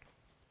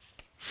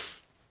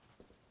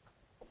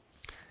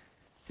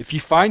 If you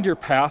find your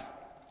path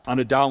on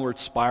a downward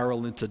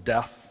spiral into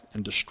death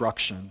and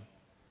destruction,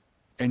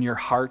 and your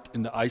heart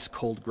in the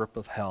ice-cold grip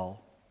of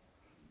hell,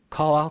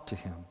 call out to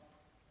him.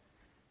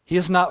 He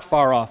is not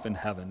far off in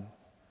heaven,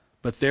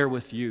 but there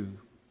with you,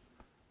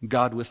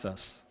 God with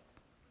us,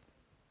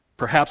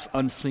 perhaps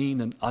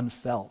unseen and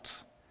unfelt,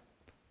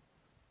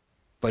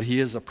 but he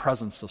is a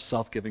presence of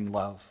self-giving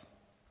love.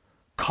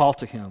 Call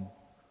to him,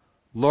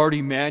 Lord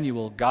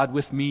Emmanuel, God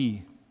with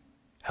me,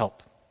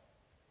 help.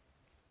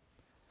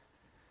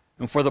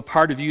 And for the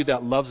part of you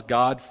that loves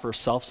God for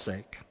self's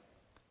sake,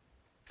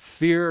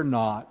 fear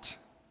not,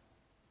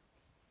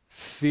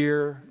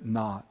 fear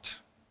not,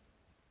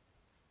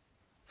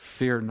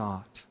 fear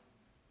not.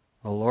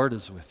 The Lord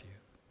is with you.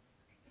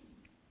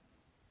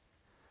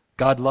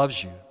 God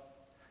loves you.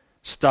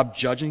 Stop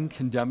judging,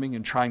 condemning,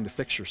 and trying to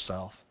fix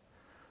yourself.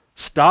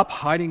 Stop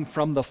hiding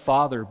from the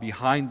Father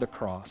behind the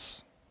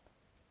cross.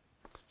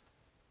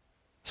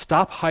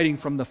 Stop hiding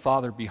from the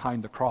Father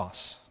behind the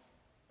cross.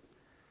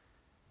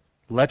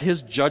 Let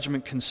his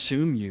judgment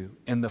consume you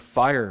in the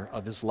fire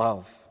of his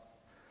love.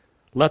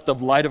 Let the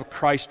light of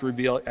Christ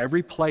reveal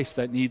every place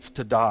that needs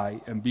to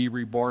die and be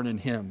reborn in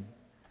him.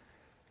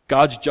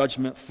 God's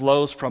judgment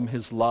flows from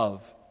his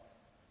love,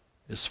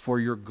 is for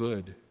your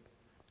good,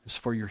 is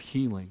for your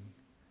healing,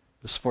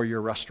 is for your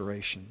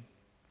restoration.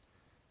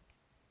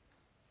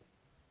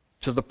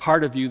 To the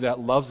part of you that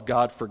loves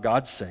God for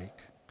God's sake,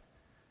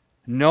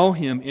 know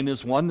him in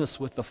his oneness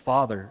with the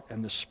Father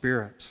and the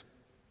Spirit.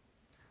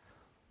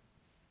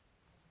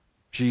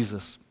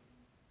 Jesus,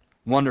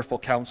 wonderful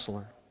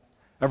counselor,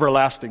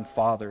 everlasting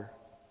Father.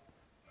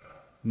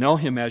 Know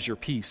him as your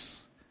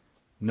peace.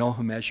 Know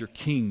him as your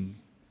King.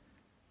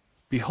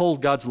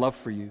 Behold God's love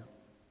for you.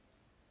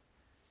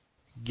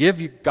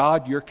 Give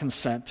God your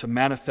consent to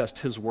manifest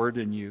his word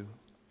in you,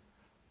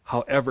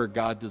 however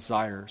God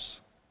desires.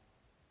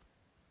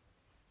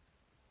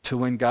 to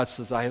when God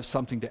says, I have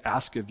something to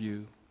ask of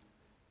you,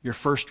 your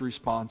first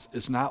response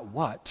is not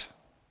what,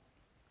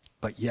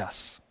 but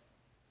yes.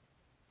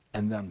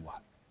 And then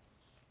what?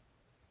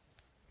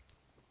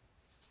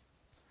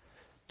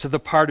 To the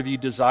part of you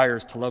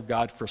desires to love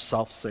God for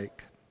self's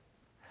sake,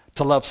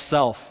 to love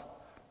self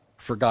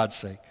for God's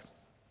sake.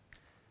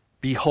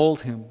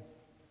 Behold him.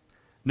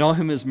 Know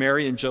him as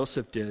Mary and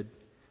Joseph did.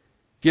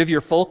 Give your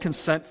full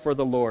consent for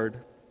the Lord,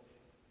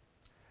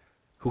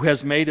 who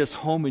has made his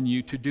home in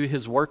you to do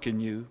his work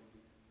in you,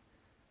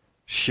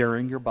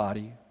 sharing your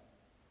body,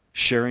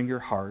 sharing your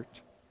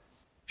heart,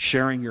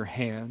 sharing your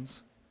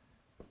hands,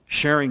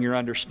 sharing your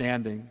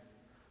understanding.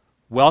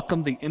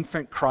 Welcome the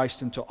infant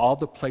Christ into all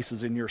the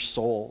places in your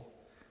soul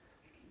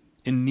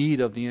in need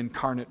of the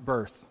incarnate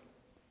birth.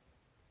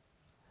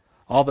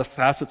 All the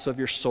facets of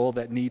your soul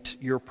that need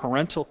your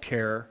parental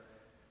care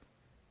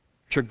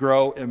to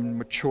grow and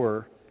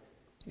mature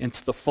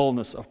into the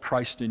fullness of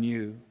Christ in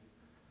you,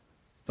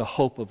 the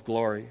hope of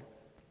glory.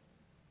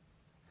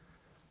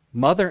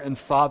 Mother and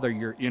father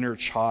your inner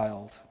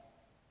child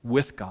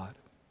with God.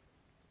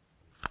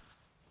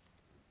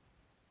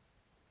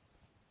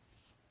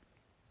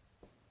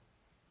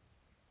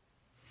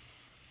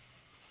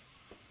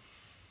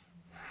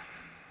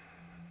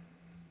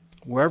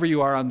 Wherever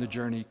you are on the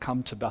journey,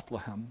 come to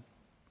Bethlehem.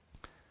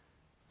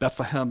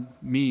 Bethlehem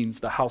means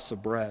the house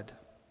of bread.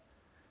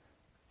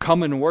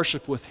 Come and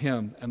worship with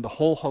him and the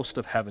whole host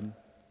of heaven.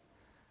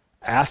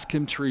 Ask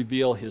him to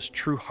reveal his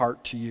true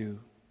heart to you.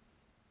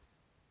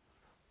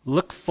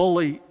 Look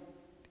fully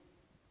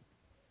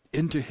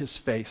into his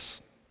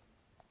face.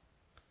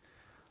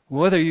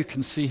 Whether you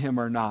can see him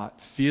or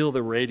not, feel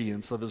the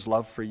radiance of his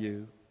love for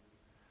you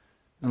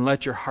and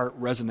let your heart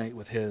resonate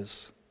with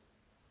his.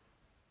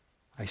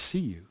 I see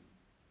you.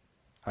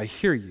 I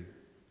hear you.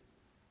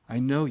 I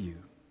know you.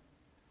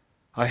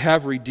 I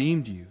have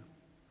redeemed you.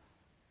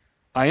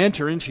 I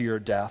enter into your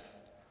death,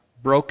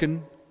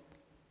 broken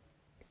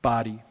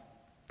body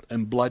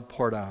and blood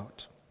poured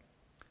out.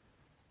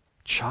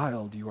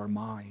 Child, you are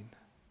mine,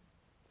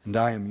 and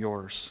I am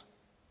yours.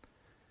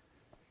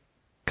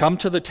 Come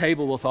to the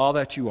table with all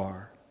that you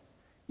are.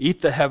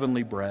 Eat the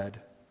heavenly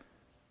bread.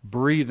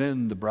 Breathe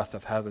in the breath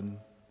of heaven.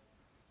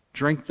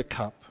 Drink the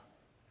cup.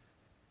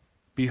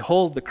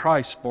 Behold the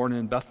Christ born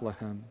in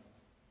Bethlehem,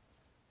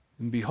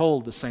 and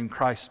behold the same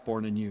Christ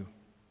born in you.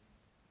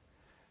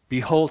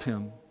 Behold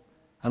him,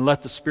 and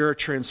let the Spirit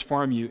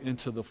transform you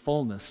into the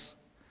fullness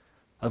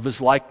of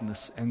his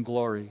likeness and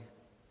glory.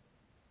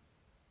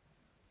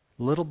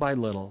 Little by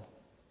little,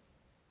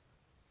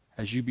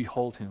 as you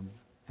behold him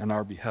and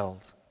are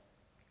beheld.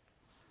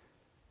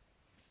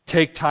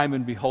 Take time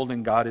in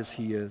beholding God as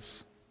he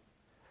is.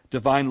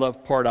 Divine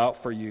love poured out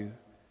for you.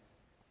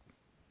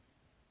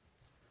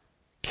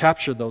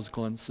 Capture those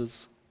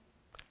glimpses.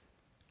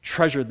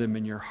 Treasure them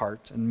in your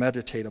heart and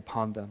meditate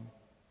upon them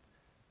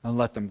and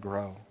let them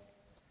grow.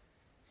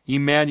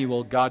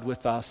 Emmanuel, God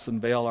with us,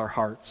 unveil our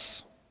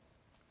hearts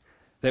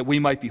that we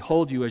might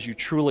behold you as you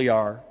truly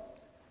are.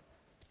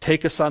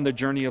 Take us on the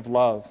journey of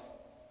love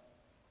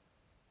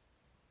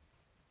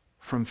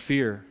from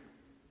fear,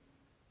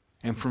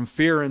 and from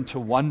fear into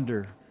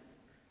wonder,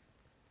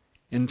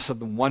 into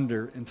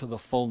the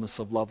fullness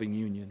of loving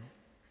union.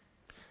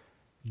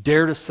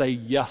 Dare to say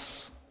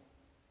yes.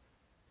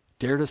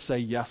 Dare to say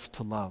yes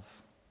to love.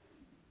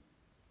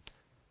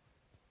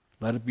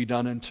 Let it be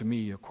done unto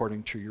me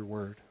according to your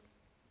word.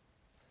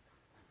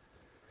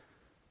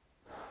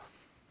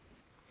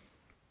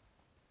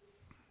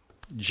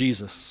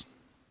 Jesus,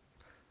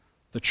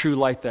 the true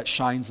light that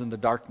shines in the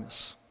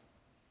darkness.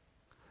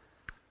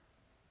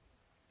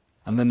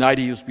 On the night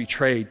he was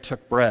betrayed,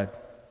 took bread.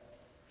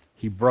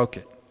 He broke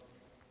it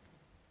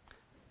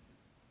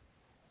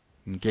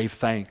and gave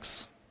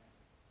thanks.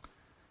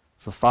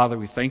 So, Father,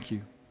 we thank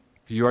you.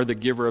 You are the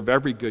giver of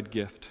every good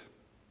gift.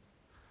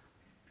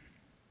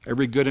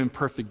 Every good and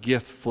perfect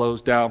gift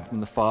flows down from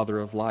the Father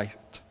of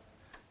light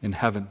in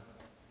heaven,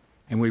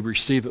 and we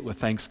receive it with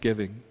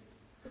thanksgiving.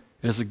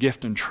 It is a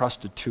gift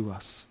entrusted to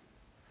us.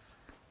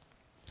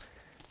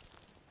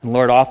 And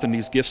Lord, often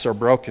these gifts are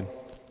broken,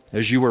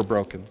 as you were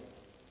broken.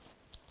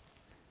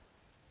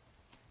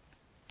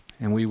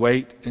 And we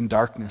wait in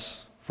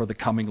darkness for the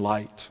coming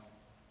light,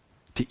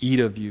 to eat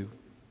of you,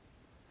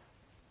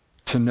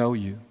 to know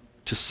you,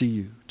 to see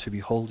you, to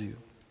behold you.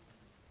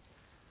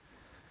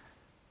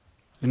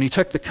 And he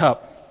took the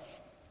cup.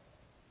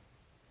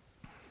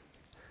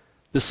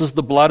 This is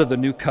the blood of the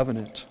new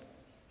covenant.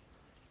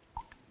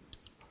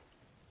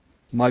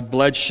 My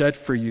blood shed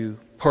for you,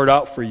 poured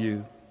out for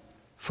you,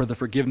 for the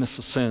forgiveness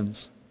of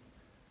sins.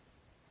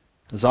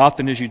 As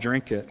often as you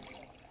drink it,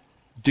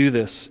 do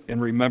this in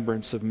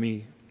remembrance of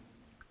me.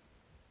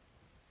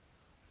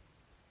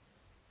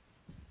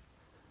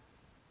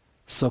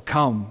 So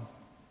come,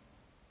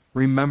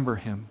 remember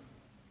him.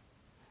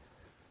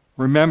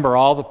 Remember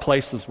all the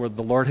places where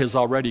the Lord has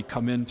already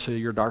come into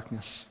your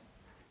darkness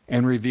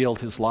and revealed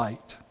his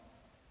light.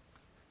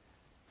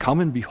 Come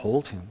and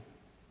behold him.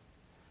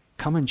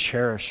 Come and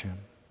cherish him.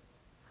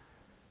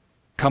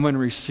 Come and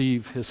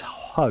receive his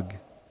hug,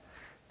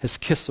 his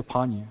kiss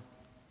upon you.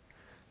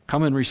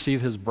 Come and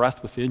receive his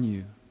breath within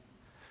you.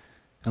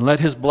 And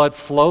let his blood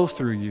flow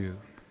through you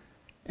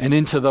and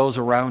into those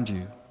around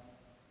you.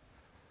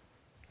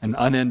 An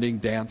unending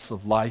dance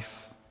of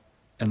life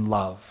and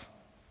love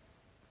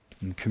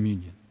and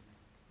communion.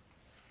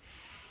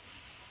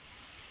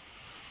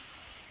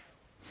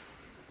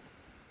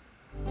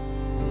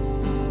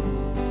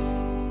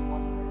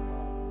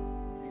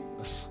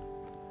 Jesus,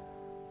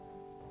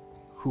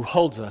 who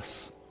holds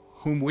us,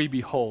 whom we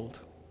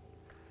behold,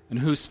 in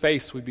whose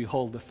face we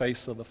behold the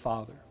face of the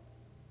Father.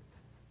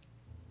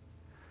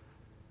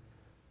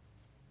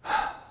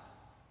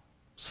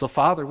 So,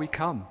 Father, we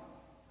come.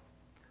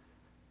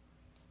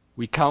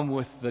 We come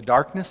with the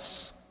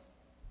darkness,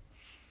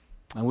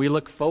 and we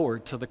look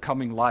forward to the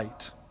coming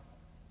light.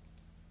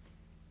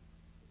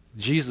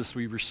 Jesus,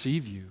 we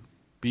receive you.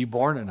 Be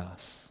born in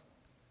us.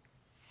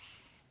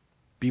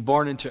 Be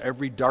born into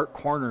every dark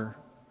corner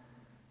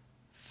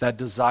that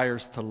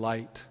desires to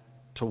light,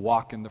 to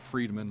walk in the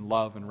freedom and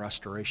love and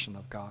restoration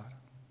of God.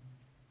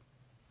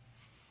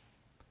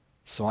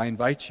 So I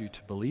invite you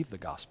to believe the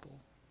gospel,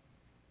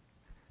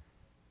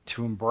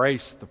 to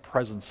embrace the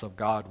presence of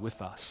God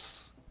with us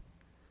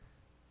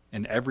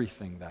in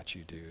everything that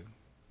you do.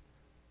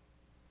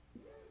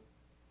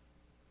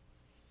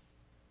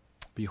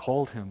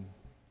 Behold him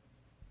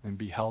and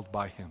be held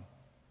by him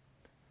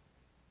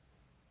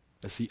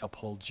as he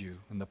upholds you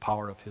in the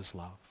power of his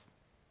love.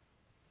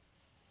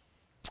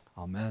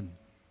 Amen.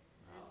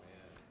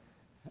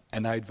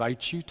 And I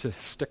invite you to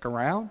stick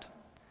around.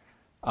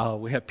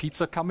 We have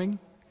pizza coming.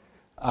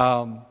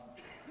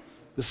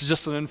 This is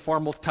just an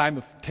informal time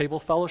of table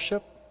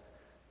fellowship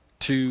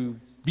to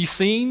be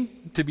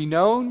seen, to be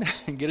known,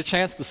 and get a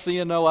chance to see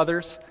and know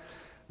others.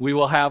 We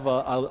will have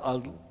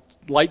a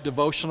light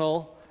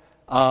devotional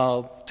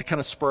to kind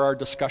of spur our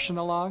discussion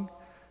along,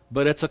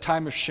 but it's a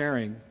time of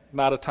sharing,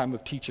 not a time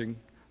of teaching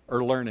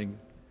or learning,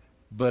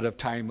 but a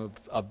time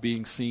of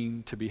being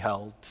seen, to be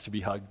held, to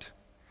be hugged,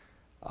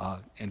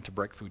 and to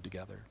break food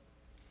together.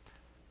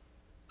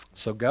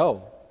 So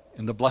go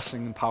in the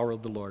blessing and power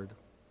of the Lord.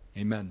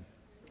 Amen.